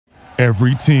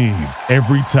Every team,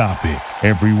 every topic,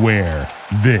 everywhere.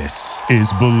 This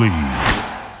is Believe.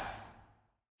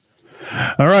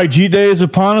 All right, G-Day is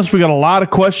upon us. We got a lot of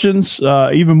questions,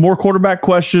 even more quarterback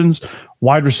questions,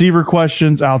 wide receiver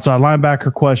questions, outside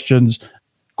linebacker questions,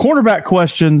 cornerback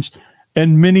questions,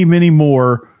 and many, many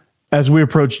more as we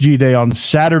approach G-Day on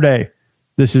Saturday.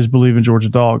 This is Believe in Georgia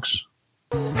Dogs.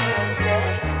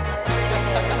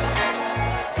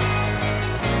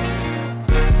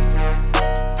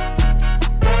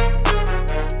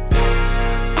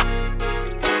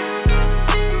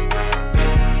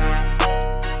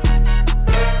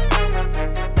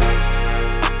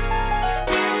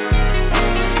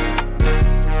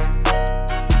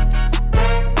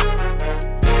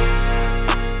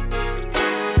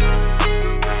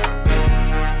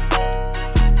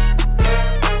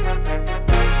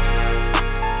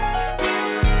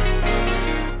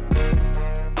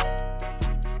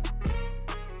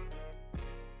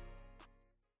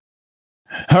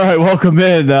 All right, welcome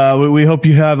in. We hope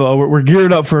you have we're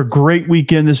geared up for a great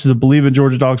weekend. This is the Believe in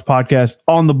Georgia Dogs podcast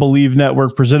on the Believe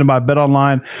Network, presented by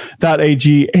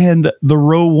betonline.ag and the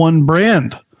Row One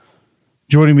brand.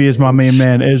 Joining me is my main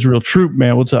man, Israel Troop.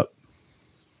 Man, what's up?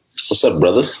 What's up,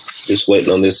 brother? Just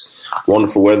waiting on this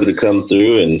wonderful weather to come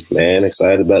through, and man,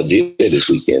 excited about G this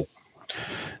weekend.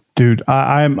 Dude,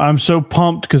 I'm so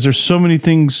pumped because there's so many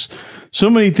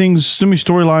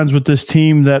storylines with this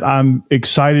team that I'm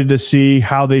excited to see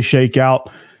how they shake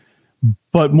out.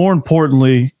 But more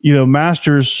importantly,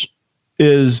 Masters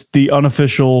is the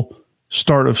unofficial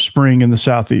start of spring in the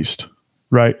Southeast,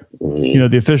 right? Mm-hmm.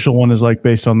 The official one is like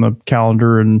based on the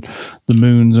calendar and the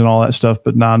moons and all that stuff.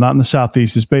 But not in the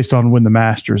Southeast. It's based on when the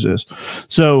Masters is.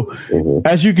 So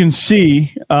as you can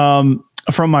see from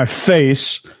my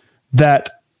face, that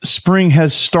spring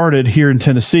has started here in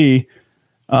Tennessee.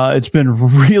 It's been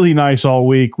really nice all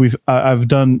week. I've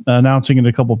done announcing in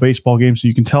a couple of baseball games, so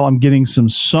you can tell I'm getting some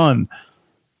sun.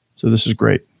 So this is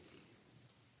great.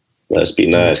 Must be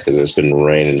nice because it's been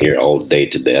raining here all day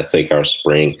today. I think our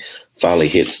spring finally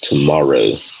hits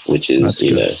tomorrow, which is,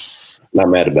 not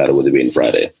mad about it with it being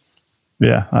Friday.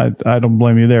 Yeah, I don't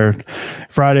blame you there.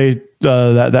 Friday,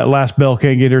 that last bell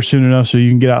can't get here soon enough, so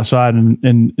you can get outside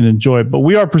and enjoy it. But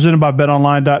we are presented by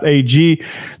betonline.ag.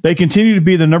 They continue to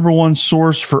be the number one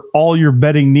source for all your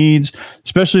betting needs,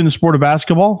 especially in the sport of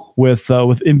basketball with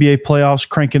NBA playoffs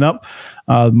cranking up.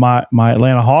 My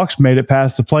Atlanta Hawks made it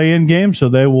past the play-in game, so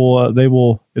they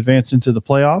will advance into the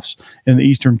playoffs in the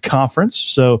Eastern Conference.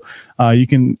 So you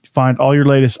can find all your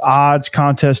latest odds,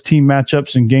 contests, team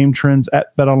matchups, and game trends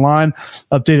at BetOnline.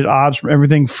 Updated odds from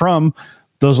everything from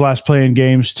those last play-in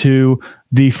games to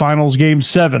the finals game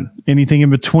 7, anything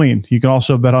in between. You can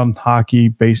also bet on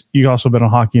hockey. You can also bet on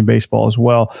hockey and baseball as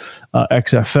well.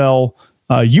 XFL,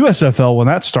 USFL when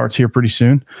that starts here pretty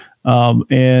soon,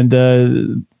 and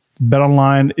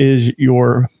BetOnline is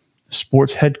your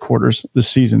sports headquarters this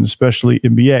season, especially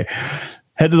NBA.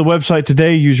 Head to the website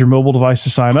today. Use your mobile device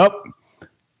to sign up.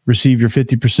 Receive your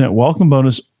 50% welcome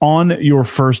bonus on your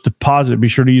first deposit. Be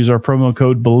sure to use our promo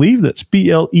code BELIEVE, that's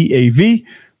BLEAV,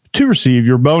 to receive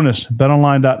your bonus.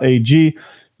 BetOnline.ag,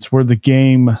 it's where the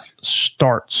game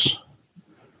starts.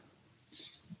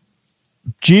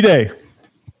 G-Day,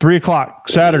 3 o'clock,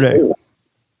 Saturday,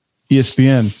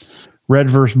 ESPN. Red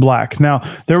versus black. Now,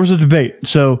 there was a debate.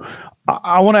 So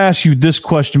I want to ask you this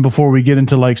question before we get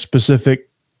into like specific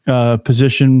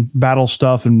position battle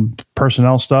stuff and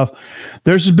personnel stuff.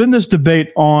 There's been this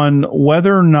debate on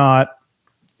whether or not,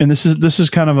 and this is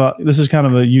kind of a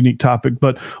unique topic,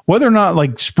 but whether or not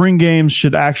like spring games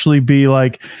should actually be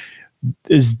like,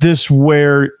 is this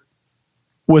where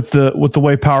with the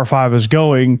way Power 5 is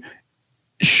going,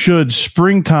 should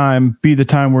springtime be the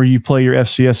time where you play your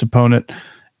FCS opponent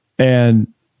and,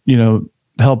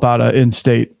 help out an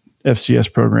in-state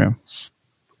FCS program?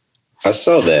 I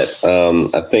saw that.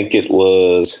 I think it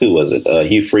was, who was it?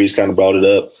 Hugh Freeze kind of brought it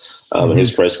up in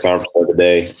his press conference the other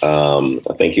day. I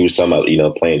think he was talking about,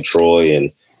 playing Troy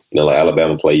and, like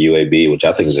Alabama play UAB, which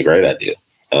I think is a great idea.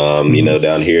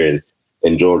 Down here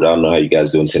in Georgia, I don't know how you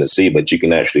guys do in Tennessee, but you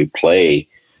can actually play,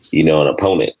 an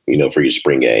opponent, for your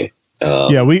spring game.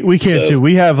 We can't too.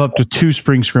 We have up to 2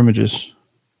 spring scrimmages.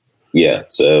 Yeah.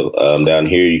 So down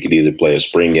here, you could either play a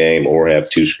spring game or have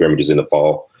 2 scrimmages in the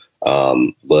fall.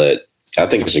 But I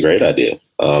think it's a great idea.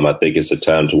 I think it's a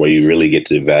time to where you really get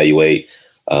to evaluate,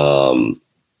 your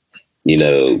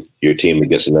team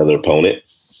against another opponent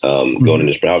going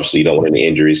into spring. Obviously, you don't want any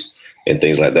injuries and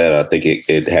things like that. I think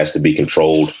it has to be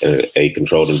controlled in a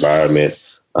controlled environment.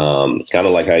 Kind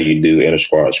of like how you do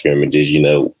inter-squad scrimmages,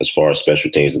 as far as special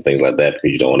teams and things like that,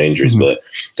 because you don't want injuries. But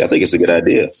I think it's a good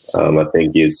idea. I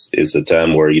think it's a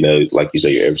time where, like you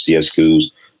say, your FCS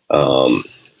schools,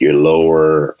 your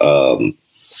lower,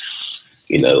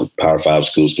 Power 5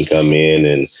 schools can come in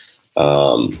and,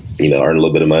 earn a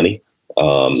little bit of money.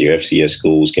 Your FCS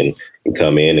schools can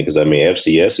come in because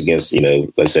FCS against,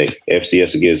 let's say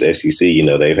FCS against SEC,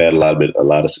 they've had a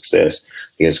lot of success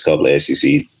against a couple of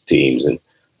SEC teams. And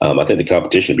I think the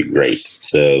competition would be great.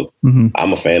 So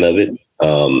I'm a fan of it.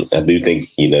 I do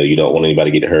think, you don't want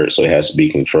anybody to get hurt, so it has to be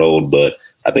controlled. But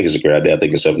I think it's a great idea. I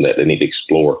think it's something that they need to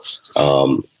explore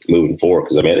moving forward.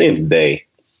 Because, at the end of the day,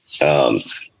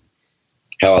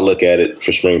 how I look at it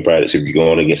for spring practice, if you're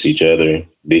going against each other,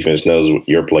 defense knows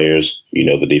your players,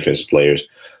 the defensive players.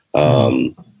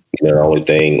 The only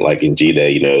thing, like in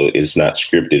G-Day, it's not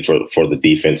scripted for the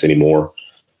defense anymore.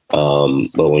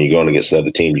 But when you're going against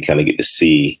another team, you kind of get to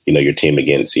see, your team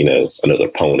against, another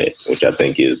opponent, which I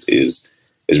think is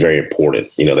very important.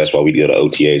 That's why we go to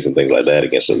OTAs and things like that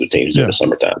against other teams in the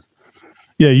summertime.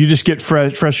 Yeah, you just get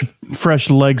fresh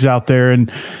legs out there,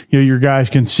 and your guys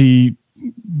can see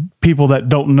people that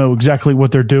don't know exactly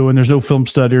what they're doing. There's no film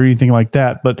study or anything like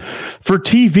that. But for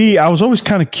TV, I was always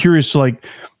kind of curious, like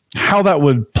how that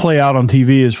would play out on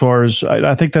TV. As far as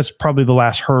I think that's probably the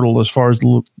last hurdle as far as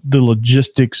the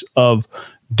logistics of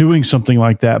doing something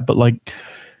like that. But like,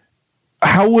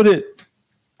 how would it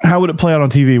play out on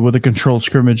TV with a controlled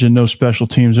scrimmage and no special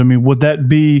teams? I mean, would that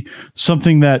be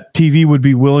something that TV would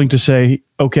be willing to say,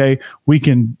 okay, we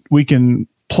can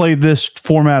play this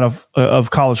format of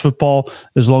college football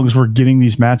as long as we're getting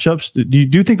these matchups? Do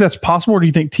you think that's possible, or do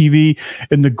you think TV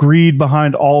and the greed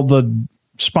behind all the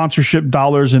sponsorship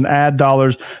dollars and ad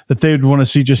dollars that they would want to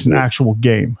see just an actual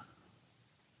game?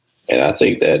 And I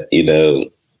think that,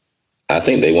 I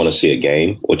think they want to see a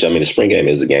game, which the spring game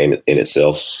is a game in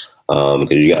itself.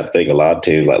 Because you got to think a lot of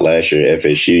teams like last year,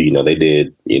 FSU, they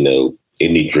did,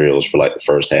 indie drills for like the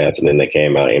first half, and then they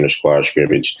came out inter-squad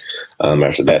scrimmage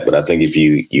after that. But I think if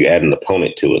you add an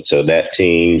opponent to it, so that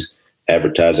team's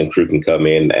advertising crew can come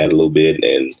in and add a little bit,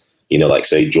 and like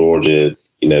say Georgia,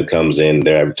 comes in,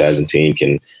 their advertising team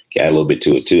can add a little bit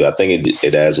to it too. I think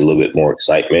it adds a little bit more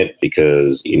excitement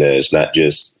because it's not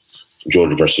just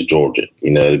Georgia versus Georgia.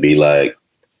 It'd be like,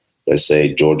 let's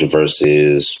say Georgia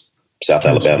versus South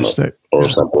Alabama or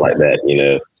something like that.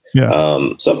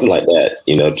 Something like that,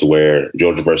 to where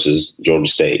Georgia versus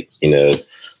Georgia State, a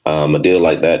deal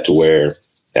like that to where,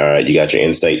 all right, you got your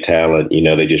in-state talent,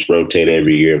 they just rotate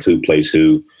every year of who plays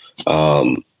who,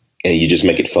 and you just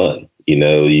make it fun.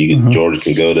 Georgia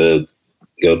can go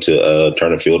to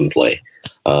Turner Field and play,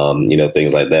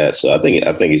 things like that. So I think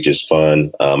it's just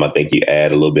fun. I think you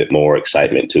add a little bit more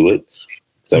excitement to it.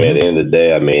 So at the end of the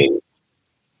day,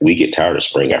 we get tired of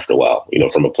spring after a while,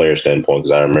 from a player standpoint,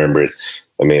 because I remember it.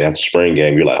 After spring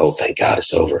game, you're like, oh, thank God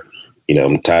it's over.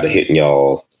 I'm tired of hitting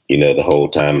y'all, the whole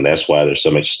time. And that's why there's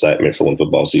so much excitement for when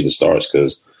football season starts,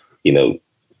 because,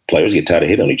 players get tired of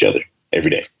hitting on each other every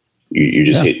day. You're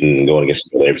just hitting and going against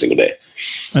each other every single day.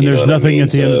 And there's nothing at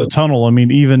the end of the tunnel.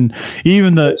 Even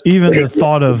the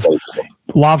thought of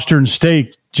lobster and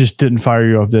steak just didn't fire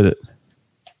you up, did it?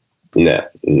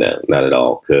 No, not at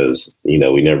all. Because, we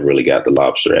never really got the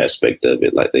lobster aspect of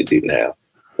it like they do now.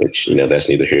 Which, that's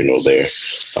neither here nor there.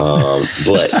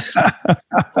 But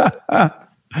I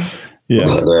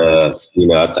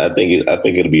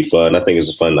think it'll be fun. I think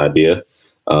it's a fun idea.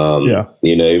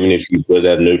 Even if you put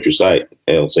that in a neutral site,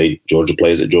 say Georgia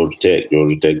plays at Georgia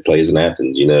Tech plays in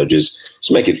Athens,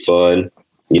 just make it fun,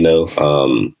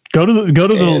 Go to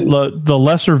the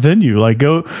lesser venue,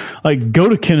 go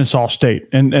to Kennesaw State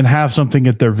and have something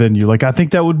at their venue. I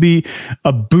think that would be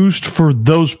a boost for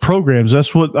those programs.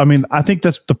 That's what I think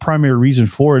that's the primary reason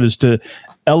for it, is to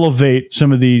elevate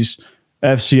some of these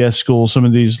FCS schools, some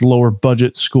of these lower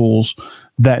budget schools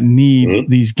that need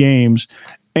these games,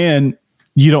 and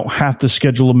you don't have to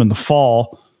schedule them in the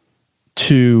fall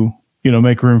to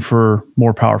make room for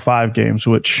more Power 5 games,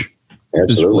 which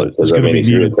absolutely. Because if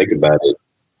you really think about it,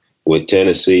 with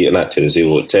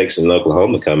with Texas and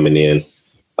Oklahoma coming in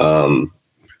to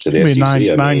the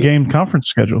SEC, nine-game conference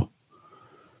schedule.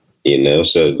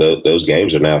 So those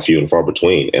games are now few and far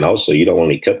between. And also, you don't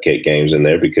want any cupcake games in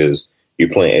there because you're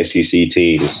playing SEC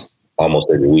teams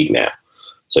almost every week now.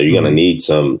 So you're going to need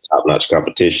some top-notch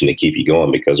competition to keep you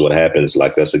going, because what happens,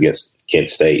 like us against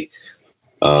Kent State,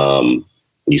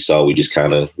 you saw we just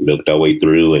kind of milked our way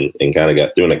through and kind of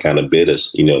got through, and it kind of bit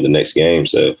us, the next game.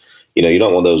 So, you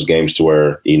don't want those games to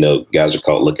where, guys are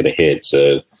caught looking ahead.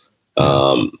 So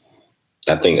I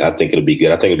think it'll be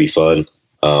good. I think it'll be fun.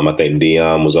 I think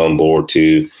Dion was on board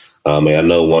too. And I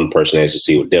know one person at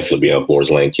SEC would definitely be on board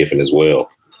is Lane Kiffin as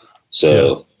well.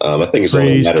 So I think it's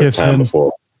only a matter of time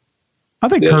before. I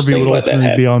think Kirby would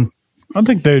ultimately be on. I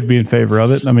think they would be in favor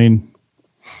of it. I mean,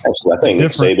 actually, I think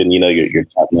Nick Saban, your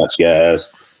top-notch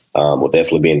guys will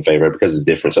definitely be in favor because it's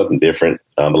different, something different.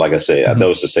 But like I say, I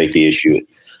know it's a safety issue.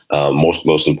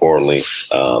 Most importantly,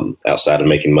 outside of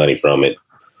making money from it.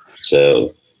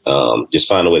 So just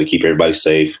find a way to keep everybody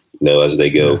safe, as they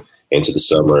go into the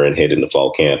summer and head into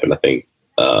fall camp. And I think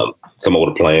come up with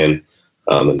a plan.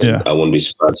 And I wouldn't be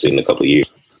surprised to see it in a couple of years.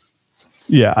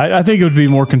 Yeah, I think it would be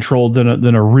more controlled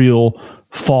than a real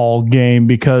fall game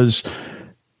because,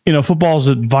 football is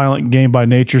a violent game by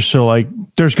nature. So like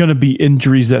there's going to be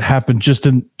injuries that happen just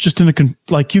in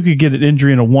like you could get an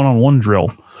injury in a one-on-one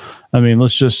drill. I mean,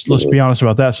 let's be honest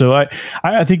about that. So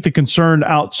I think the concern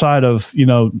outside of,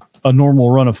 a normal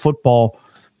run of football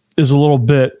is a little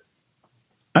bit,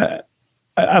 I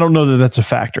don't know that that's a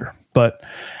factor, but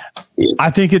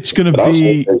I think it's going to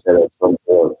be, at some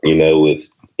point, with,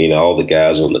 all the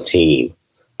guys on the team,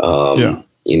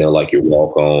 like your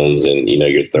walk-ons and,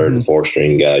 your third and fourth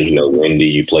string guys, Wendy,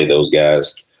 you play those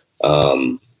guys,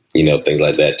 things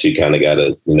like that too, kind of got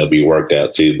to, be worked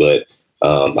out too. But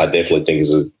I definitely think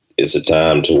it's a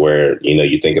time to where,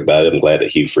 you think about it. I'm glad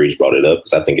that Hugh Freeze brought it up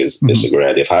because I think it's a great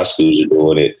idea. If high schools are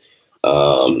doing it,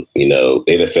 the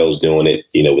NFL's doing it,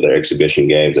 with their exhibition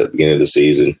games at the beginning of the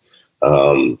season.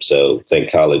 So I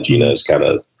think college, is kind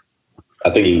of,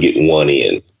 I think you can get one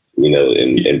in,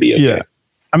 and be okay. Yeah.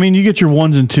 I mean, you get your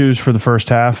 1s and 2s for the first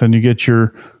half and you get your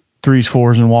 3s,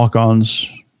 4s and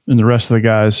walk-ons and the rest of the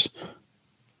guys,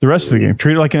 the rest of the game.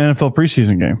 Treat it like an NFL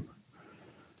preseason game.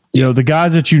 The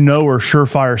guys that are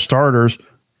surefire starters,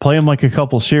 play them like a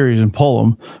couple series and pull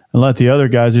them and let the other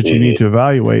guys that you need to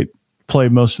evaluate play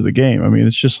most of the game. I mean,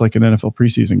 it's just like an NFL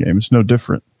preseason game. It's no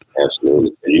different.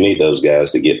 Absolutely. You need those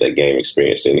guys to get that game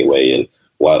experience anyway. And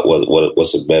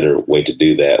what's a better way to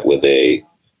do that with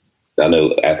I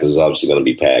know Athens is obviously going to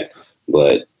be packed,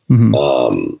 but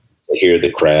hear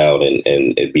the crowd and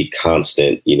it be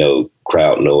constant,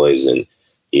 crowd noise and,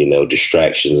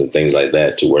 distractions and things like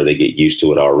that to where they get used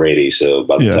to it already. So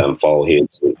by the time fall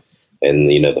hits and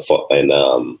the fall and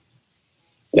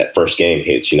that first game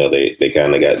hits, they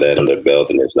kind of got that under their belt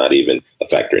and it's not even a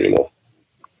factor anymore.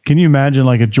 Can you imagine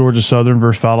like a Georgia Southern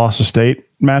versus Valdosta State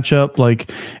matchup?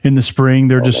 Like in the spring,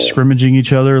 they're just scrimmaging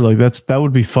each other. Like that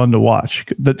would be fun to watch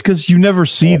because you never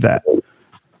see that.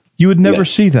 You would never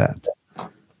see that.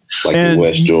 Like the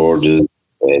West Georgias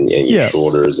and your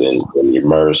Shorters and your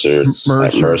Mercer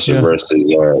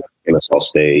versus Kennesaw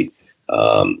State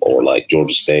or like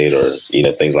Georgia State or,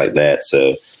 things like that.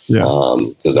 So,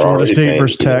 because they're already State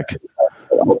versus Tech,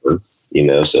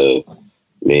 so.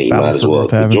 Man, you might as well.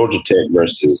 Georgia Tech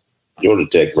versus Georgia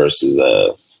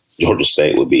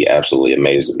State would be absolutely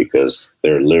amazing because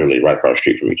they're literally right across the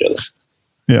street from each other.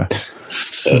 Yeah,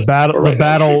 so the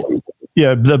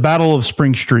battle of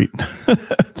Spring Street.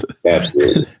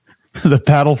 Absolutely, the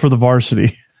battle for the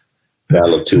varsity.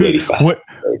 Battle of 285.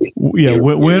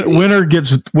 Winner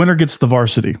gets the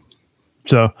varsity.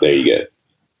 So there you go.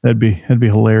 That'd be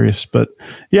hilarious. But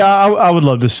yeah, I would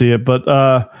love to see it.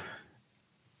 But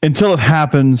until it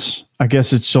happens, I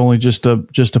guess it's only just a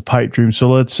pipe dream. So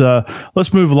let's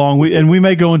move along. We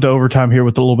may go into overtime here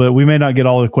with a little bit. We may not get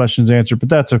all the questions answered, but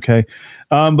that's okay.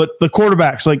 But the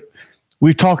quarterbacks, like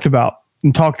we've talked about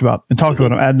them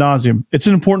ad nauseum. It's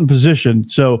an important position,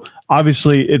 so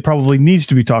obviously it probably needs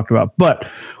to be talked about. But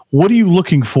what are you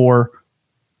looking for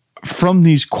from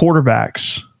these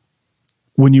quarterbacks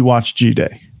when you watch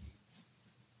G-Day?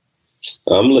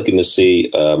 I'm looking to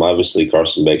see, obviously,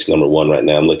 Carson Beck's number one right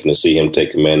now. I'm looking to see him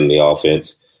take command in the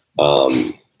offense,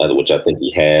 which I think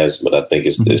he has. But I think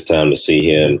it's time to see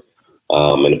him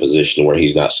in a position where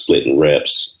he's not splitting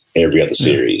reps every other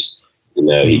series.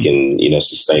 He can,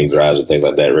 sustain drives and things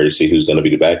like that, ready to see who's going to be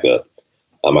the backup.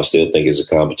 I still think it's a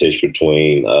competition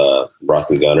between Brock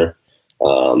and Gunner.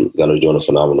 Gunner's doing a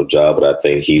phenomenal job, but I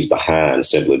think he's behind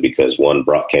simply because, one,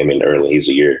 Brock came in early. He's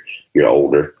a year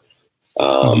older.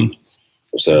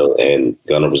 So, and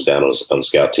Gunner was down on the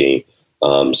scout team.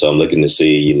 So I'm looking to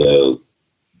see,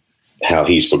 how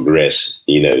he's progressed,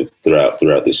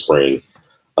 throughout this spring.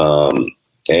 And,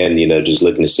 just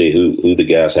looking to see who the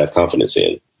guys have confidence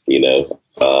in,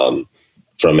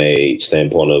 from a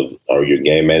standpoint of, are you a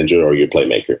game manager or your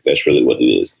playmaker? That's really what it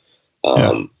is.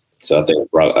 So I think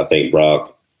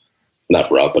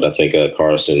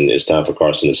Carson, it's time for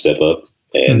Carson to step up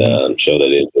and show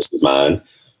that this is mine.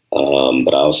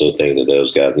 But I also think that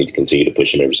those guys need to continue to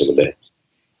push him every single day.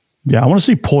 Yeah, I want to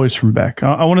see poise from Beck.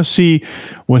 I want to see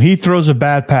when he throws a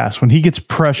bad pass, when he gets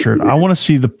pressured, I want to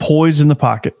see the poise in the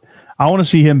pocket. I want to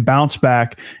see him bounce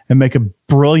back and make a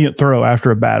brilliant throw after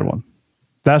a bad one.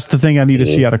 That's the thing I need to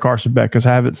see out of Carson Beck, because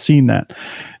I haven't seen that.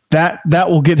 That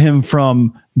will get him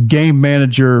from game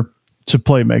manager to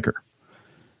playmaker.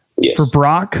 Yes. For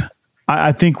Brock,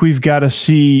 I think we've got to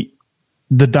see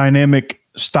the dynamic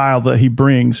style that he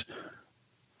brings.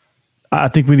 I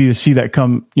think we need to see that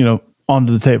come,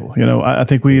 onto the table. I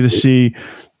think we need to see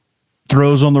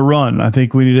throws on the run. I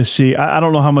think we need to see, I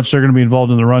don't know how much they're going to be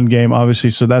involved in the run game, obviously.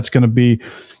 So that's going to be,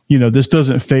 this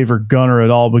doesn't favor Gunner at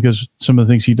all, because some of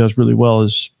the things he does really well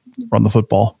is run the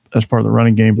football as part of the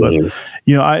running game. But,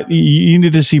 you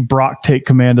need to see Brock take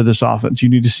command of this offense. You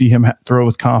need to see him throw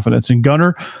with confidence. And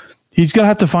Gunner, he's going to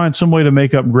have to find some way to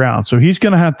make up ground. So he's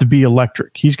going to have to be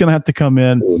electric. He's going to have to come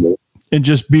in and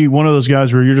just be one of those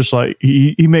guys where you're just like,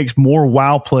 he makes more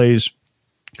wow plays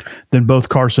than both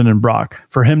Carson and Brock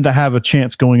for him to have a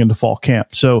chance going into fall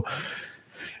camp. So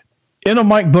in a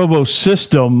Mike Bobo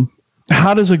system,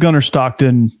 how does a Gunner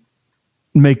Stockton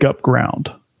make up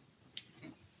ground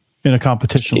in a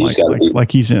competition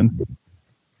like he's in?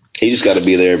 He just got to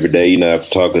be there every day. After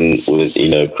talking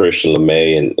with, Christian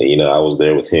LeMay, and, I was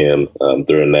there with him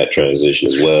during that transition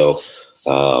as well.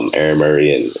 Aaron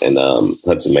Murray and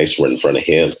Hudson Mason were in front of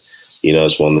him.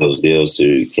 It's one of those deals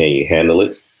to, can you handle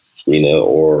it?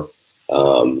 Or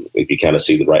if you kind of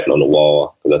see the writing on the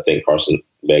wall, because I think Carson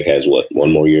Beck has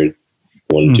one more year,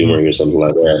 2 more years, something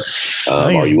like that.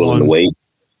 Are you willing to wait?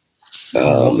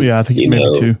 I think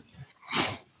maybe 2.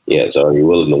 Yeah. So are you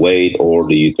willing to wait, or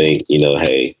do you think,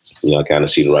 hey, I kind of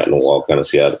see the writing on the wall, kind of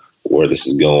see where this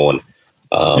is going,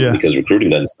 because recruiting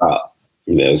doesn't stop.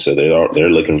 So they're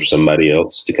looking for somebody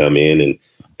else to come in and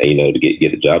to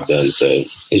get the job done. So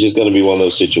it's just going to be one of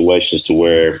those situations to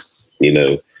where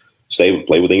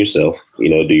play within yourself,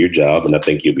 do your job, and I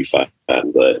think you'll be fine.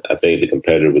 But I think the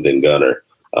competitor within Gunner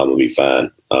will be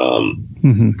fine.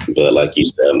 But like you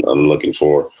said, I'm looking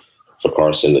for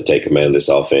Carson to take command of this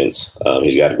offense.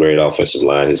 He's got a great offensive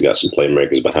line. He's got some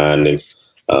playmakers behind him,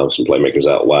 some playmakers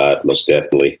out wide, most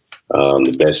definitely.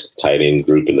 The best tight end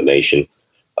group in the nation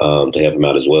to help him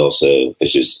out as well. So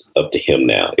it's just up to him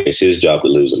now. It's his job to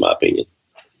lose, in my opinion.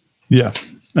 Yeah.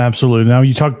 Absolutely. Now,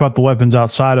 you talked about the weapons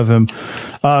outside of him.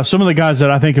 Some of the guys that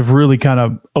I think have really kind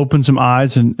of opened some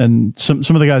eyes, and some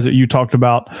of the guys that you talked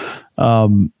about,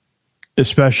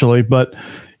 especially. But,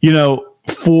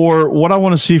 for what I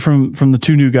want to see from the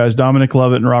 2 new guys, Dominic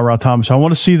Lovett and Rara Thomas, I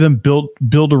want to see them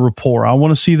build a rapport. I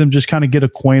want to see them just kind of get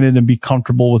acquainted and be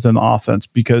comfortable within the offense,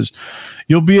 because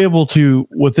you'll be able to,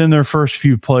 within their first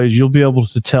few plays, you'll be able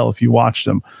to tell if you watch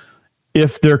them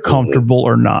if they're comfortable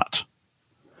or not.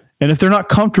 And if they're not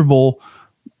comfortable,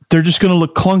 they're just going to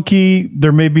look clunky.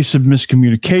 There may be some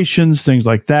miscommunications, things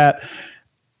like that.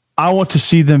 I want to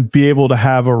see them be able to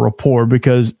have a rapport,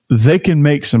 because they can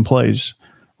make some plays.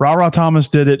 Rara Thomas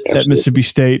did it at Mississippi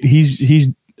State. He's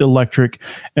electric.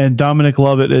 And Dominic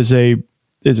Lovett is a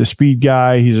speed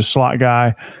guy. He's a slot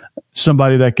guy,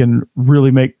 somebody that can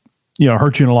really make,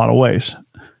 hurt you in a lot of ways.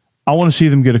 I want to see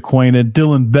them get acquainted.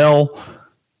 Dylan Bell,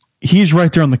 he's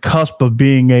right there on the cusp of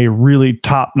being a really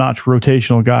top-notch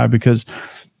rotational guy, because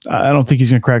I don't think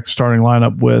he's going to crack the starting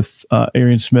lineup with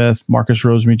Arian Smith, Marcus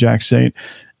Rosemy, Jack Saint,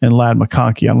 and Ladd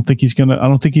McConkey. I don't think he's going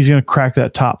to crack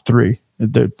that top 3.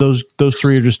 Those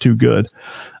 3 are just too good.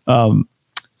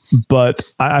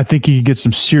 But I think he can get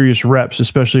some serious reps,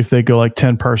 especially if they go like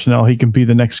 10 personnel. He can be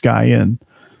the next guy in,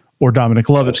 or Dominic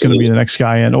Lovett's going to be the next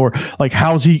guy in, or like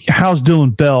how's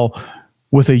Dylan Bell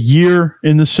with a year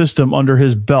in the system under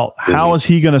his belt? How is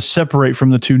he going to separate from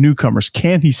the 2 newcomers?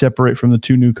 Can he separate from the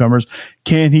 2 newcomers?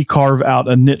 Can he carve out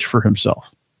a niche for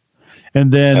himself?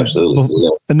 And then,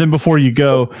 before you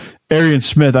go, Arian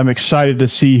Smith, I'm excited to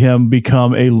see him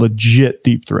become a legit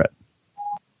deep threat.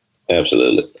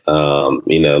 Absolutely.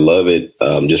 Lovett,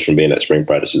 just from being at spring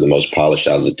practice, is the most polished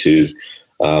out of the 2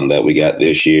 that we got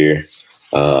this year.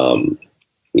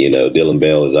 Dylan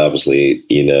Bell is obviously,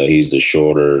 he's the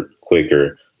shorter,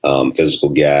 quicker, physical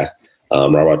guy.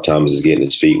 Robert Thomas is getting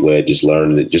his feet wet, just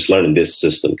learning this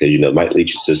system, because Mike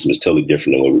Leach's system is totally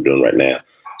different than what we're doing right now.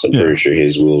 So I'm pretty sure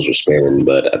his wheels are spinning,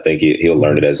 but I think he'll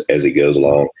learn it as he goes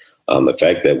along. The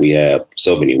fact that we have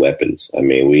so many weapons,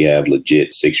 we have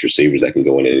legit 6 receivers that can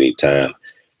go in at any time,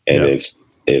 and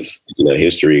if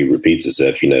history repeats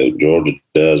itself, Georgia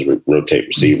does rotate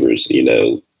receivers,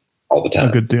 all the time.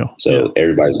 A good deal. So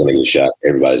everybody's going to get a shot,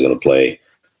 everybody's going to play.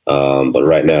 But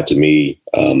right now, to me,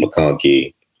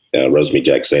 McConkey, Rosemy,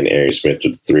 Jack Saint, and Arian Smith are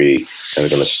the 3 that are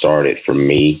going to start it for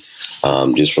me.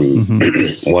 Just from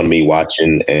me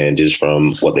watching, and just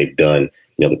from what they've done,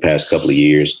 the past couple of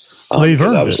years. They've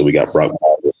earned obviously it. We got Brock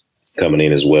Bowers. coming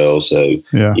in as well. So,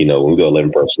 when we go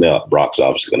 11 personnel, Brock's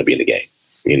obviously going to be in the game,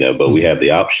 but we have the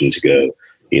option to go,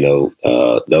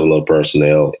 double O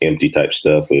personnel, empty type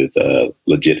stuff with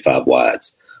legit 5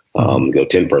 wides. Go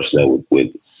 10 personnel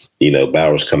with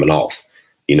Bowers coming off,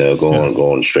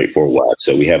 going straight 4 wide.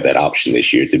 So we have that option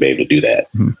this year to be able to do that.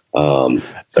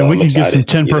 So we can get some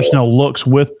 10 personnel looks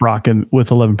with Brock and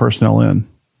with 11 personnel in.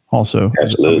 Also,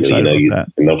 absolutely.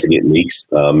 Don't forget Meeks.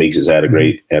 Meeks has had a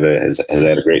great has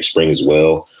had a great spring as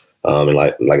well. And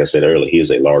like I said earlier, he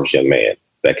is a large young man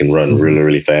that can run really,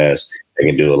 really fast. They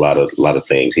can do a lot of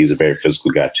things. He's a very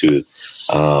physical guy too.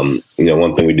 One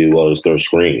thing we do well is throw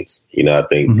screens. I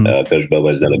think Coach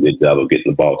Bubba has done a good job of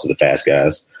getting the ball to the fast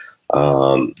guys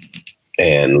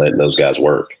and letting those guys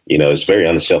work. It's very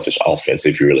unselfish offense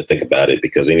if you really think about it,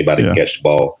 because anybody can catch the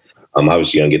ball.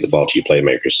 Obviously, you're going to get the ball to your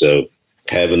playmaker. So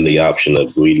having the option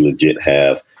of we legit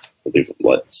have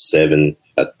 7,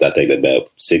 I think about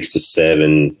 6 to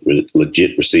 7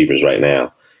 legit receivers right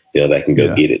now, that can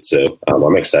go get it. So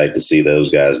I'm excited to see those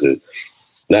guys that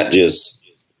not just,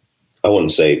 I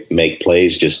wouldn't say make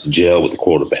plays, just gel with the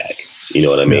quarterback. You know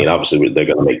what I mean? Obviously they're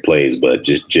going to make plays, but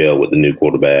just gel with the new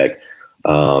quarterback,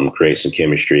 create some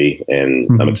chemistry, and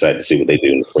I'm excited to see what they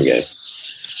do in the spring game.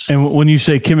 And when you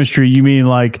say chemistry, you mean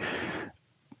like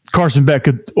Carson Beck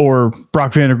or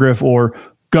Brock Vandegrift or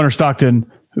Gunnar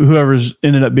Stockton, whoever's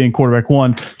ended up being quarterback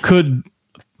 1, could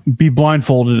be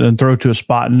blindfolded and throw to a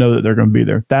spot and know that they're going to be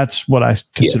there. That's what I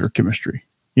consider chemistry.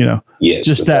 Yes,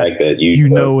 just the fact that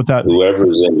without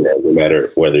whoever's in there, no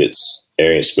matter whether it's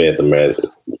Arian Smith or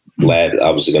Ladd,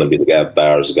 obviously going to be the guy.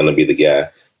 Bowers is going to be the guy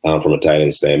from a tight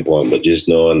end standpoint. But just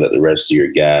knowing that the rest of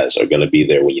your guys are going to be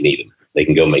there when you need them, they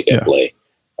can go make that play.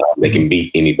 They can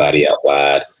beat anybody out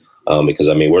wide. Because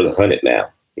we're the hunted now.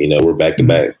 We're back to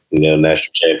back.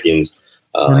 National champions.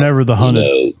 We're never the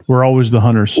hunted. We're always the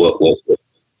hunters.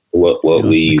 What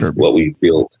we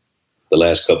built the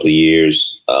last couple of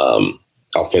years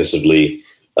offensively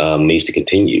needs to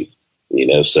continue.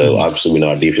 So obviously we know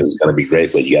our defense is going to be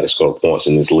great, but you got to score points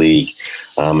in this league,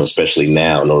 especially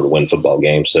now, in order to win football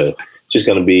games. So just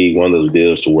going to be one of those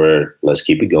deals to where let's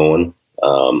keep it going.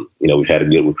 We've had a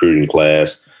good recruiting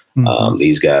class.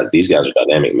 These guys are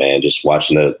dynamic, man. Just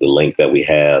watching the length that we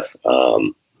have,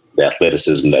 the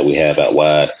athleticism that we have out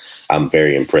wide, I'm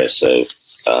very impressed. So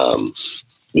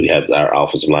we have our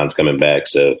offensive lines coming back.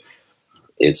 So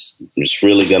it's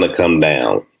really going to come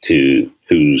down to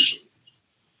who's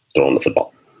throwing the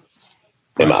football,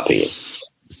 in my opinion,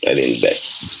 at the end of the day.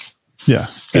 Yeah.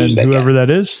 And whoever that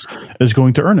is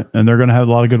going to earn it. And they're going to have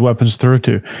a lot of good weapons to throw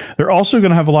to. They're also going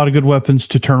to have a lot of good weapons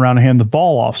to turn around and hand the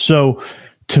ball off. So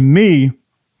to me,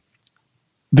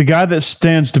 the guy that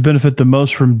stands to benefit the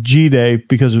most from G-Day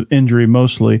because of injury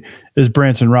mostly is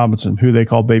Branson Robinson, who they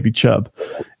call Baby Chubb.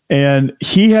 And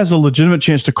he has a legitimate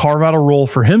chance to carve out a role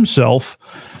for himself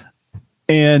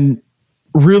and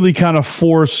really kind of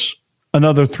force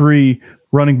another 3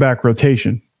 running back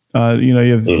rotation. You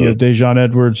have Dejon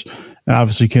Edwards and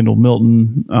obviously Kendall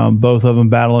Milton, both of them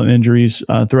battling injuries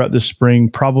throughout this spring.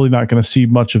 Probably not going to see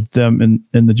much of them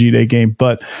in the G-Day game.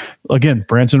 But again,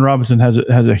 Branson Robinson has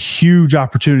a huge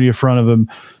opportunity in front of him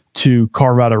to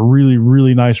carve out a really,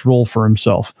 really nice role for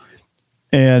himself.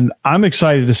 And I'm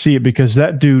excited to see it because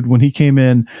that dude, when he came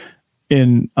in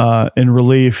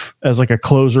relief as like a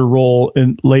closer role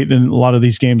late in a lot of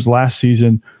these games last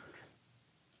season,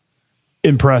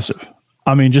 impressive.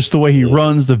 Just the way he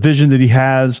runs, the vision that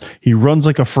he runs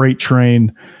like a freight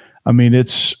train.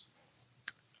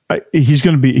 He's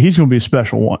going to be a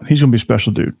special one. He's going to be a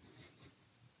special dude.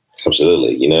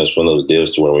 Absolutely. It's one of those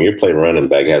deals to where when you're playing running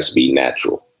back, it has to be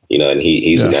natural, and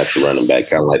he's a natural running back,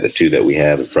 kind of like the 2 that we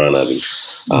have in front of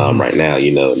him right now,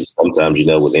 and sometimes,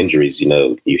 with injuries,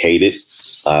 you hate it,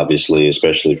 obviously,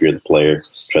 especially if you're the player.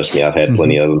 Trust me, I've had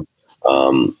plenty of them.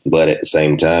 But at the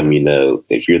same time,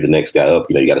 if you're the next guy up,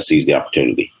 you got to seize the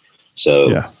opportunity.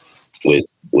 So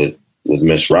with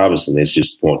Miss Robinson, it's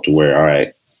just the point to where, all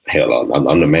right, hell,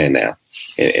 I'm the man now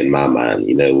in my mind,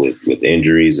 with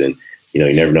injuries and,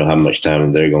 you never know how much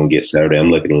time they're going to get Saturday.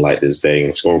 I'm looking to light this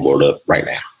dang scoreboard up right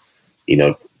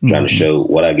now, trying to show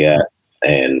what I got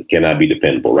and can I be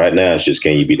dependable. Right now, it's just,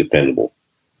 can you be dependable?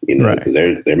 Because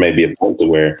there may be a point to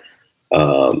where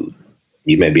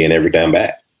you may be in every down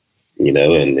back. And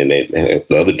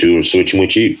the other 2 are switching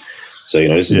with you. So,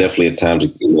 this is definitely a time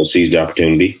to seize the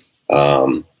opportunity,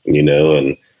 and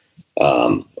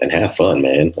have fun,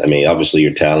 man. Obviously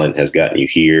your talent has gotten you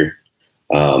here.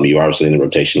 You were obviously in the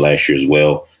rotation last year as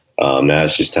well. Now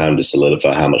it's just time to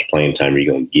solidify how much playing time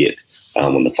you're going to get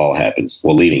when the fall happens.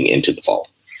 Well, leading into the fall.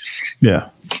 Yeah,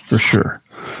 for sure.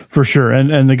 For sure.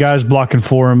 And the guys blocking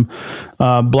for him,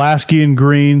 Blasky and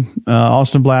Green,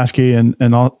 Austin Blasky and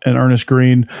Ernest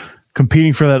Green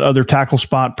competing for that other tackle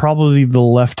spot, probably the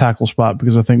left tackle spot,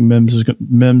 because I think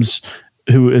Mims,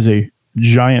 who is a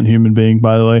giant human being,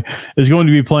 by the way, is going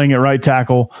to be playing at right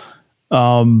tackle,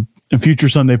 and future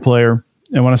Sunday player.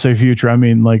 And when I say future, I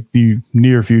mean like the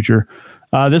near future.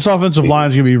 This offensive line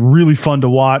is going to be really fun to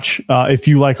watch. If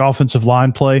you like offensive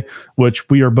line play, which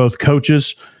we are both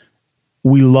coaches,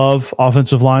 we love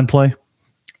offensive line play.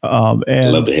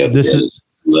 And love the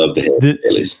heavy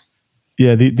bellies.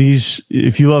 Yeah, these.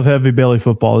 If you love heavy belly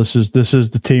football, this is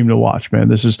the team to watch, man.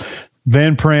 This is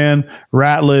Van Pran,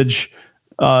 Ratledge,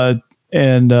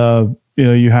 and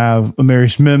you have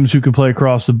Amarius Mims, who can play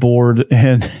across the board,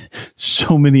 and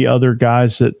so many other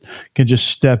guys that can just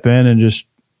step in and just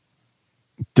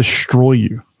destroy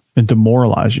you and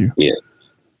demoralize you. Yes,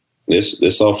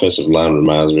 this offensive line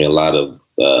reminds me a lot of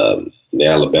the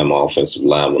Alabama offensive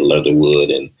line when Leatherwood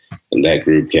and that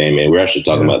group came in. We were actually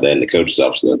talking about that in the coach's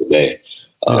office the other day.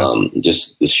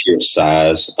 Just the sheer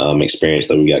size, experience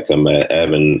that we got coming at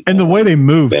Evan. And the way they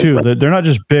move, too. They're not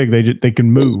just big. They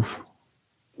can move.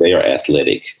 They are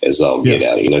athletic as all get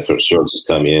out. Coach Shorts has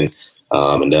come in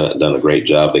and done a great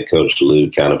job that Coach Lou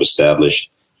kind of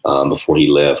established before he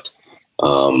left.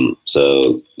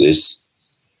 So this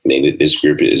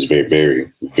group is very,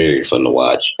 very, very fun to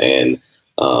watch. And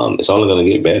it's only going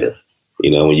to get better.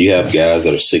 When you have guys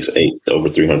that are 6'8", over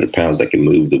 300 pounds, that can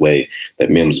move the way that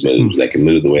Mims moves, that can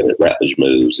move the way that Ratledge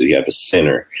moves. If you have a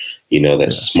center,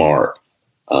 that's smart,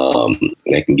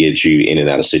 that can get you in and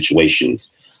out of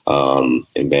situations. And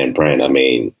Van Pran, I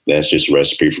mean, that's just a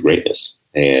recipe for greatness.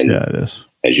 And it is.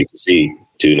 As you can see,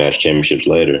 2 national championships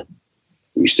later,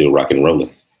 we still rocking and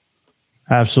rolling.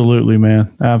 Absolutely, man.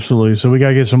 Absolutely. So we got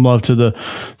to get some love to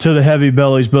the heavy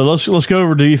bellies, but let's go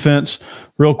over to defense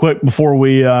real quick before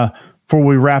we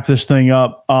wrap this thing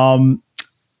up.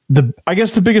 I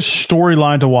guess the biggest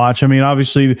storyline to watch, I mean,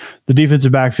 obviously the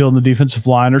defensive backfield and the defensive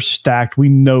line are stacked. We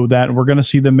know that, and we're going to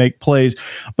see them make plays.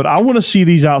 But I want to see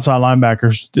these outside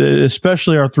linebackers,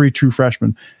 especially our 3 true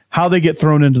freshmen, how they get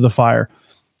thrown into the fire.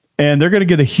 And they're going to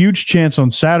get a huge chance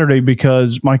on Saturday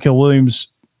because Michael Williams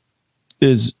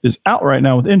is out right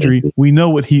now with injury. We know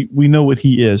what he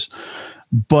is.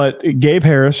 But Gabe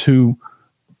Harris, who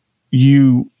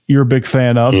you're a big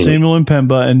fan of, Samuel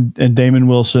Mpemba and Damon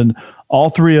Wilson,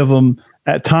 all 3 of them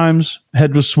at times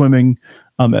head was swimming,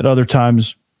 at other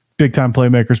times big time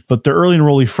playmakers, but they're early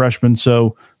enrollee freshmen,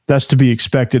 so that's to be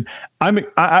expected. I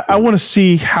want to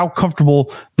see how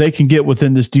comfortable they can get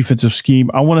within this defensive scheme.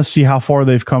 I want to see how far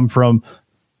they've come from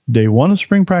day 1 of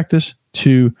spring practice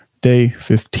to day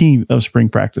 15 of spring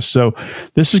practice. So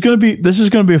this is going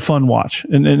to be a fun watch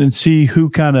and see who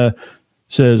kind of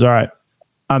says, all right,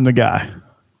 I'm the guy.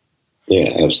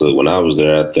 Yeah, absolutely. When I was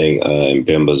there, I think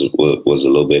Mbemba was a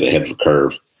little bit ahead of the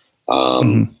curve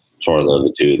for the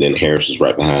other 2. Then Harris is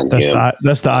right behind him.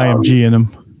 That's the IMG in him.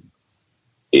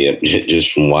 Yeah,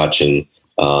 just from watching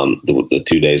the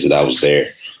 2 days that I was there.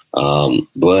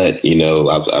 But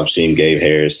I've seen Gabe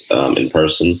Harris in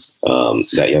person.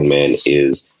 That young man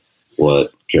is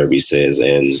what Kirby says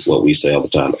and what we say all the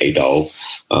time, a dog.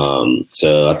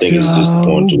 So I think it's just the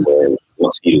point to where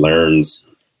once he learns,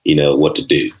 what to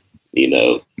do,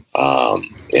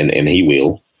 and he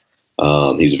will.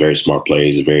 He's a very smart player.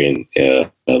 He's a very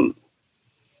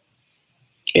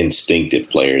instinctive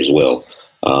player as well.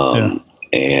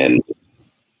 And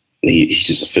he's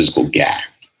just a physical guy.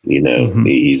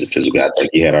 He's a physical guy. I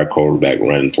think he had our quarterback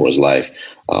running for his life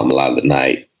a lot of the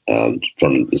night.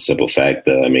 From the simple fact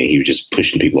that, he was just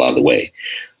pushing people out of the way.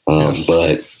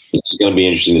 But it's going to be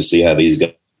interesting to see how these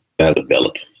guys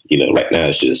develop. Right now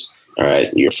it's just, all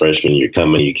right, you're a freshman, you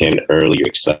came in early, you're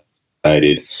excited.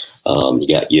 You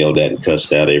got yelled at and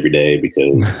cussed out every day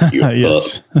because you're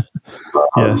yes.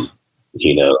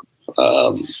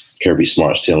 Kirby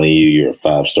Smart's telling you you're a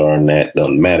 5-star and that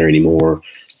doesn't matter anymore,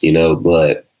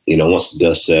 but, once the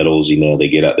dust settles, they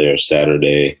get out there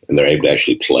Saturday and they're able to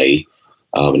actually play.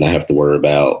 And I have to worry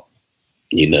about,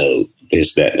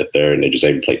 this, that, and the third, and they're just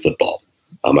able to play football.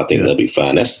 I think they'll be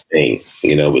fine. That's the thing,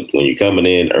 but when you're coming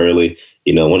in early,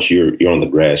 once you're on the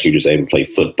grass, you're just able to play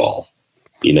football,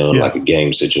 like a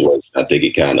game situation. I think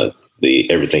it kind of,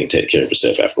 everything takes care of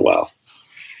itself after a while.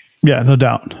 Yeah, no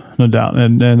doubt.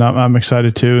 And I'm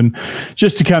excited too. And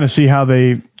just to kind of see how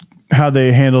they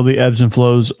handle the ebbs and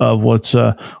flows of what's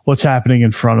happening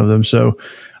in front of them. So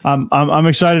I'm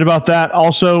excited about that.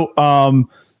 Also, I'm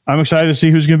excited to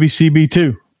see who's going to be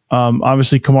CB2.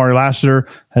 Obviously, Kamari Lassiter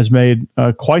has made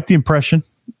quite the impression,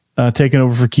 taking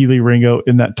over for Keely Ringo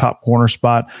in that top corner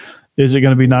spot. Is it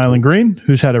going to be Nyland Green,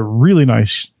 who's had a really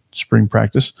nice spring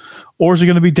practice, or is it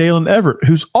going to be Dalen Everett,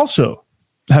 who's also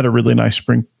had a really nice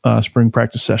spring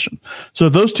practice session? So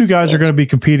those two guys are going to be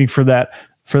competing for that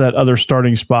other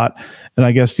starting spot, and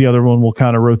I guess the other one will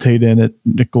kind of rotate in at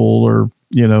nickel or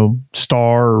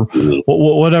star or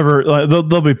whatever.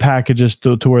 They'll be packages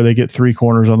to where they get three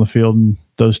corners on the field, and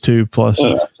those two plus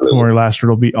Corey Lastard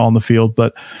will be on the field.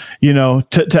 But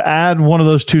to add one of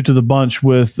those two to the bunch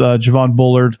with Javon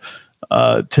Bullard,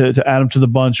 to add him to the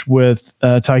bunch with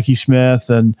Tyke Smith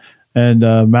and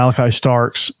Malachi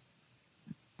Starks,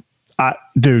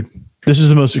 dude, this is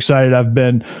the most excited I've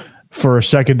been for a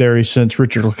secondary since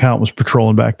Richard LeCount was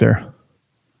patrolling back there.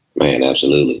 Man,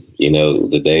 absolutely.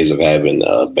 The days of having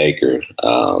Baker,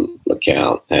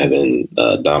 LeCount, having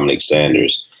Dominic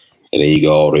Sanders, and then you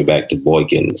go all the way back to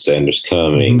Boykin, Sanders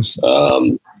Cummings,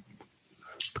 Bakari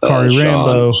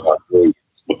Rambo.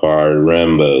 Bakari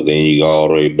Rambo. Then you go all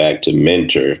the way back to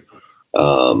Mentor.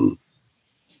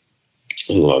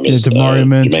 Demario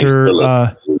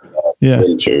Mentor.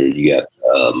 Mentor. You got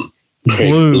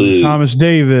Blue, Thomas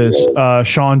Davis,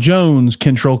 Sean Jones,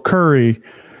 Kentrell Curry.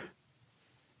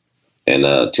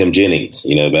 And Tim Jennings,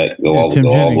 all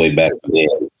the way back to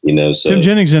him, So Tim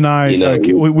Jennings and I,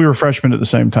 we were freshmen at the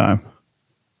same time.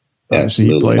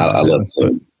 Absolutely, I love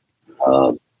Tim.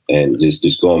 And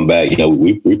just going back,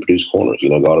 we produce corners.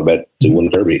 Got back to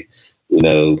Win Kirby,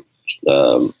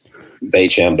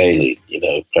 Baycham Bailey,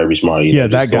 Kirby Smart.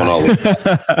 That guy.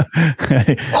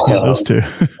 Those two.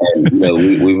 And,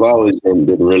 we've always been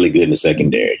really good in the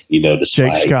secondary.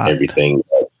 Despite everything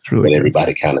that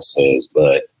everybody kind of says,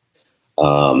 but.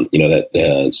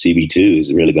 That CB2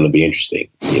 is really going to be interesting.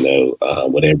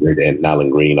 With Everett and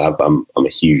Nyland Green, I'm a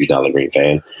huge Nyland Green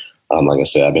fan. Like I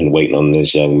said, I've been waiting on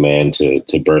this young man to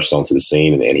burst onto the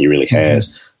scene, and he really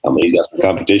has. He's got some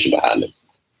competition behind him.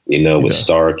 With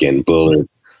Stark and Bullard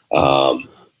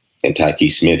and Tyke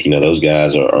Smith. Those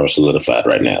guys are solidified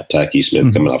right now. Tyke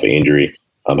Smith coming off an injury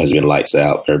has been lights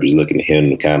out. Kirby's looking to him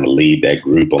to kind of lead that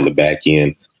group on the back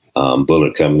end.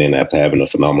 Bullard coming in after having a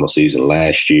phenomenal season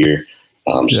last year.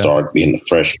 Stark being the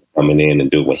freshman coming in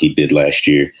and doing what he did last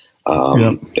year.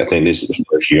 I think this is the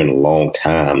first year in a long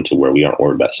time to where we aren't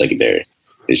worried about secondary.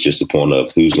 It's just the point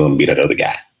of who's going to be that other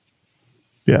guy.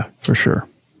 Yeah, for sure.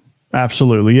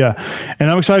 Absolutely. Yeah.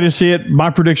 And I'm excited to see it.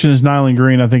 My prediction is Nyland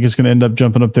Green. I think it's going to end up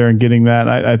jumping up there and getting that.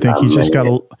 I think he's just got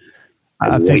to.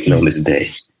 I'm waiting on this day.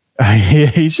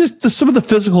 He's just some of the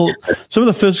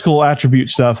physical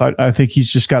attribute stuff. I think he's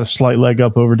just got a slight leg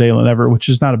up over Dalen Everett, which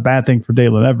is not a bad thing for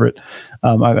Dalen Everett.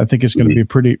 I think it's going to be a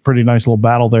pretty nice little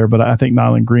battle there. But I think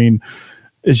Nyland Green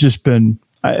has just been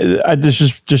this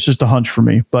is just a hunch for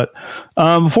me. But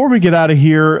before we get out of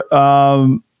here,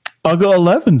 UGA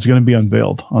 11 is going to be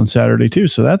unveiled on Saturday too.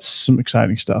 So that's some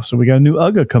exciting stuff. So we got a new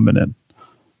UGA coming in.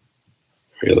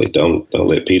 Really, don't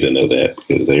let Peter know that,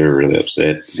 because they were really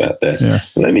upset about that. Yeah.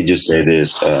 Let me just say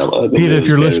this, Peter, if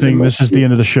you're listening, this is the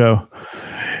end of the show.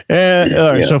 And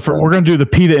all right, we're going to do the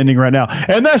PETA ending right now,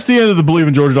 and that's the end of the Believe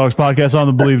in Georgia Dogs podcast on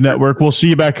the Believe Network. We'll see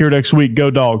you back here next week. Go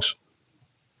Dogs!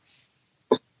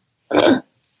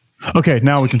 Okay,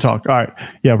 now we can talk. All right,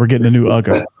 yeah, we're getting a new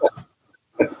UGA.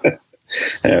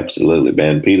 Absolutely,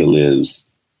 man. PETA lives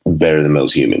better than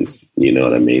most humans. You know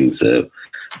what I mean? So.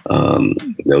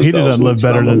 He doesn't live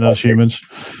better than those humans.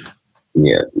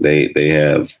 Yeah, they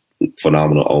have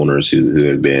phenomenal owners who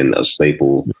have been a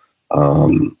staple,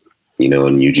 in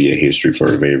UGA history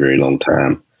for a very, very long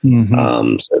time.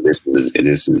 So this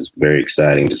is very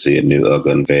exciting to see a new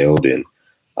UGA unveiled, and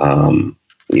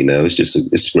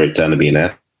it's a great time to be in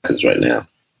Athens right now.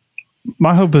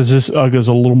 My hope is this UGA is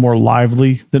a little more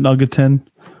lively than UGA 10.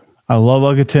 I love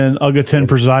UGA 10. UGA 10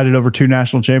 presided over 2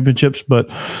 national championships, but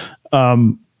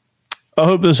I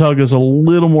hope this UGA is a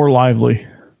little more lively.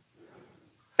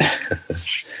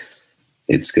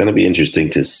 It's going to be interesting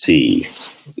to see.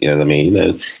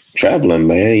 Traveling,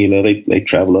 man. They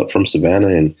travel up from Savannah,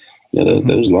 and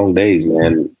those long days,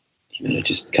 man.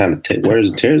 Just kind of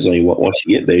wears the tears on you. Once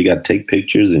you get there, you got to take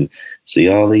pictures and see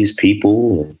all these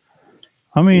people.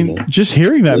 Just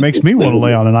hearing that makes me want to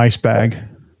lay on an ice bag.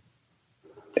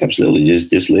 Absolutely,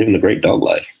 just living a great dog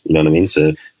life. You know what I mean?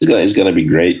 So it's going to be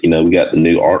great. We got the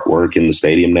new artwork in the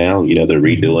stadium now. They're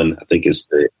redoing. I think it's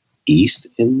the east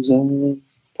end zone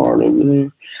part over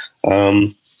there.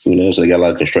 So they got a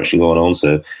lot of construction going on.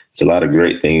 So it's a lot of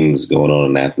great things going on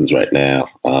in Athens right now.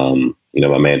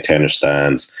 My man Tanner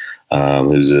Steins,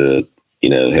 who's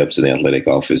helps in the athletic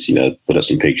office. Put up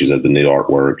some pictures of the new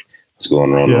artwork that's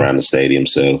going on around the stadium.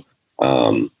 So.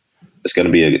 It's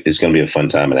gonna be a fun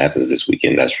time in Athens this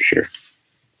weekend. That's for sure.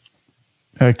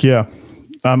 Heck yeah!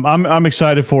 I'm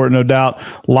excited for it, no doubt.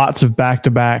 Lots of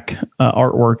back-to-back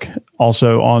artwork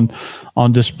also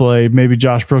on display. Maybe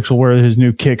Josh Brooks will wear his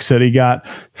new kicks that he got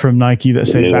from Nike that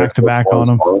say back-to-back on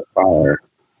them.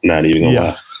 Not even gonna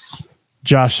lie.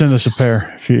 Josh, send us a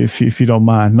pair if you don't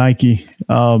mind. Nike,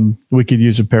 we could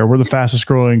use a pair. We're the fastest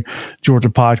growing Georgia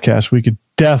podcast. We could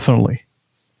definitely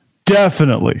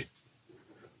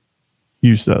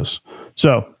use those.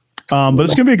 So, but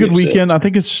it's going to be a good weekend. I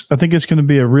think it's going to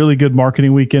be a really good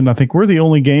marketing weekend. I think we're the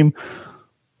only game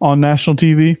on national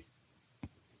TV.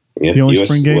 Yeah, the only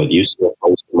spring game. UCF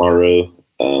plays tomorrow.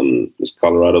 Does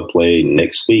Colorado play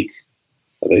next week?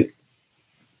 I think.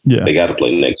 Yeah, they got to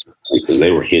play next week because they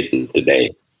were hitting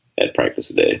today at practice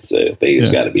today. So I think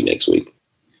it's got to be next week.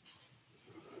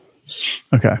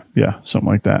 Okay, yeah, something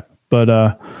like that. But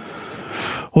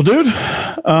well, dude,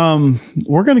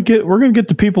 we're gonna get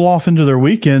the people off into their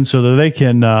weekend so that they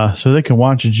can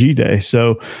watch a G Day.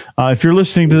 So if you're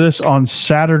listening to this on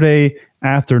Saturday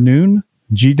afternoon,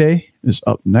 G Day is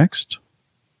up next.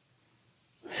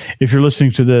 If you're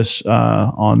listening to this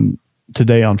on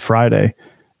Friday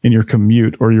in your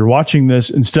commute, or you're watching this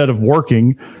instead of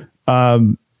working,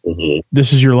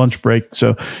 this is your lunch break.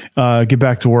 So get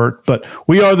back to work. But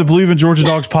we are the Believe in Georgia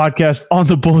Dogs podcast on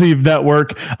the Believe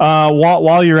Network.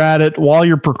 While you're at it, while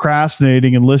you're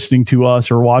procrastinating and listening to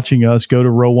us or watching us, go to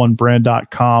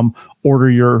row1brand.com, order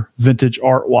your vintage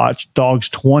art watch. Dogs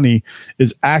 20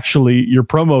 is actually your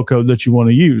promo code that you want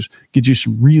to use. Get you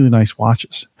some really nice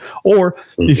watches. Or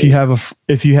if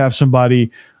you have somebody,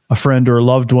 a friend or a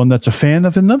loved one that's a fan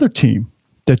of another team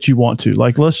that you want to,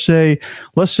 like, let's say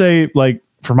like,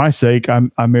 for my sake,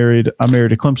 I married a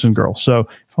Clemson girl. So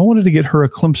if I wanted to get her a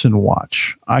Clemson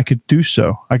watch, I could do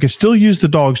so. I could still use the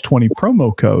Dogs 20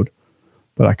 promo code,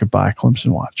 but I could buy a Clemson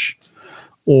watch.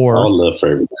 Or all love for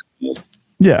everybody.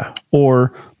 Yeah.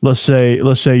 Or let's say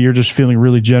you're just feeling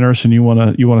really generous and you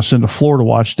want to send a Florida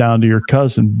watch down to your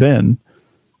cousin Ben.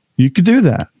 You could do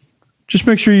that. Just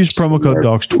make sure you use promo code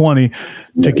Dogs20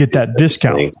 to get that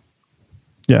discount.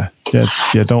 Yeah.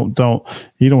 Don't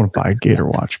you don't want to buy a Gator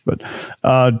watch, but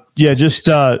just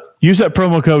use that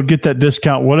promo code, get that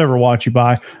discount, whatever watch you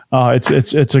buy.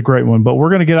 It's a great one. But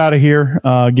we're gonna get out of here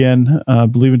again.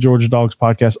 Believe in Georgia Dogs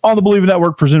podcast on the Believe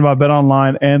Network, presented by Bet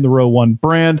Online and the Row One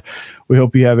brand. We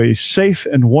hope you have a safe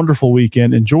and wonderful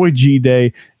weekend. Enjoy G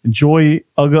Day, enjoy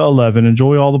UGA 11,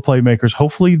 enjoy all the playmakers.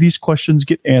 Hopefully these questions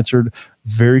get answered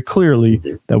very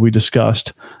clearly that we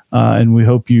discussed. And we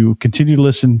hope you continue to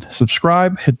listen,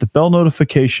 subscribe, hit the bell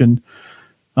notification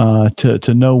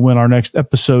to know when our next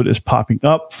episode is popping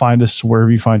up. Find us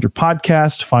wherever you find your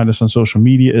podcast. Find us on social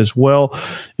media as well.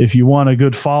 If you want a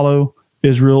good follow,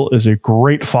 Israel is a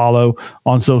great follow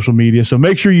on social media. So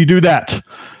make sure you do that.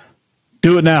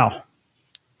 Do it now.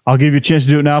 I'll give you a chance to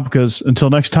do it now, because until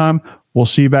next time, we'll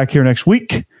see you back here next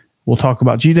week. We'll talk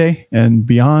about G-Day and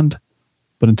beyond.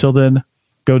 But until then,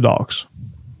 go Dogs.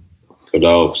 Go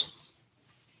Dogs.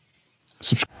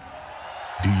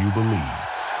 Do you believe?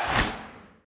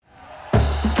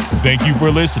 Thank you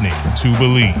for listening to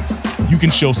Believe. You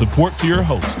can show support to your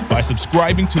host by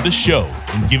subscribing to the show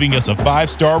and giving us a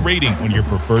 5-star rating on your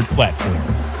preferred platform.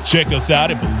 Check us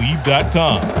out at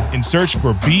Believe.com and search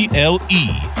for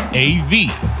BLEAV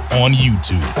on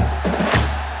YouTube.